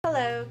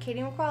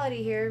Katie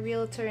McQuality here,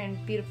 realtor in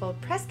beautiful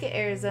Prescott,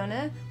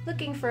 Arizona,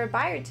 looking for a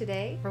buyer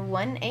today for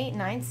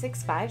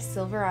 18965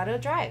 Silverado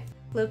Drive,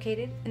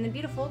 located in the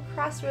beautiful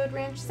Crossroads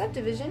Ranch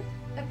subdivision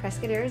of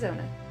Prescott,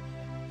 Arizona.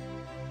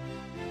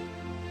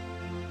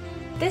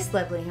 This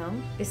lovely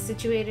home is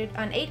situated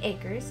on 8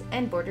 acres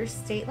and borders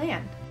state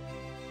land.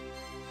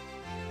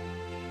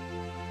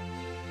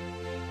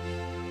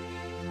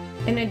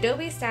 An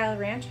Adobe-style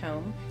ranch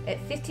home at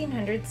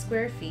 1,500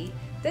 square feet,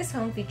 this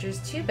home features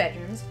 2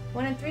 bedrooms,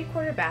 1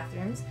 3/4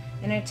 bathrooms,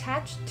 and an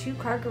attached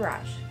 2-car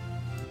garage.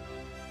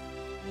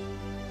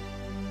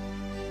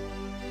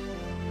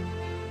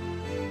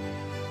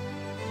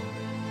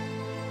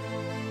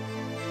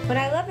 What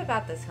I love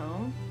about this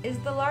home is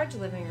the large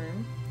living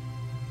room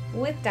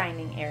with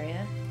dining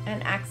area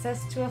and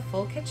access to a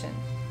full kitchen.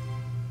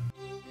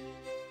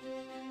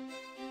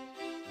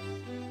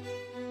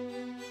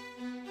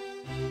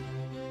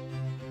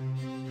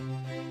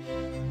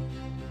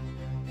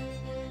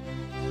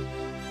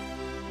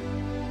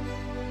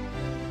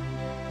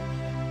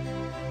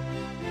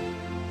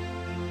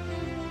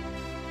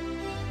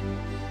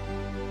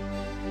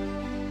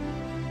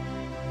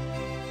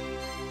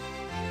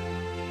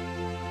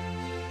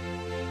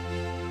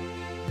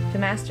 The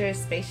master is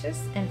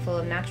spacious and full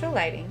of natural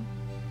lighting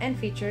and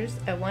features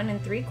a 1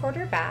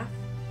 3/4 bath,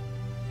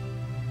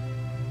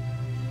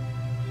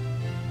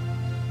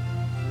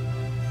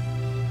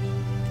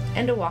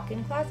 and a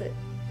walk-in closet.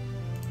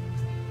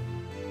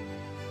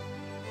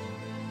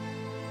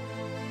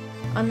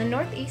 On the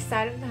northeast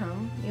side of the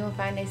home, you will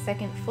find a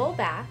second full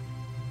bath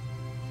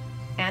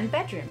and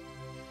bedroom.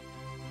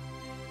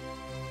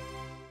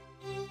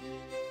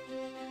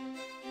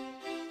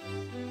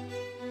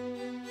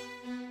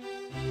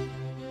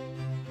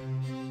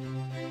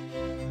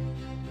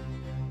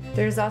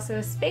 There is also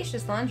a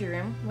spacious laundry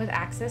room with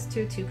access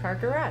to a 2-car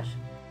garage.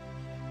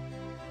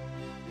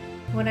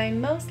 What I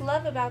most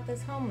love about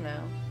this home,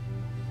 though,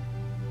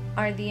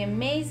 are the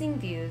amazing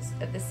views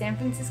of the San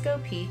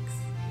Francisco peaks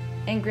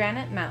and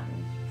Granite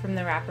Mountain from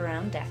the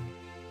wraparound deck.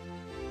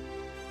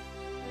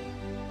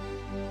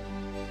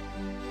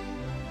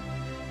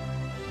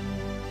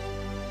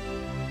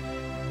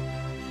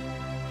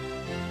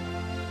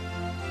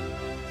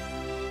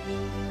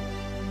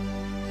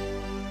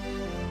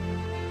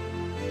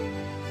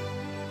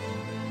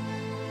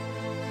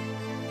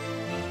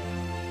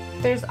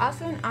 There's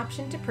also an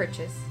option to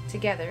purchase,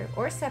 together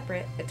or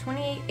separate, a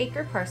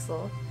 28-acre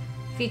parcel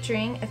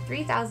featuring a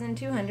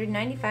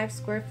 3,295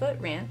 square foot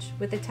ranch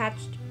with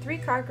attached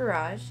 3-car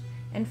garage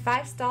and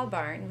 5-stall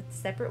barn with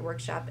separate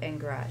workshop and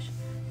garage.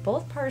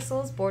 Both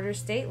parcels border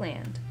state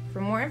land.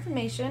 For more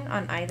information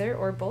on either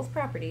or both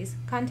properties,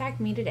 contact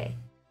me today.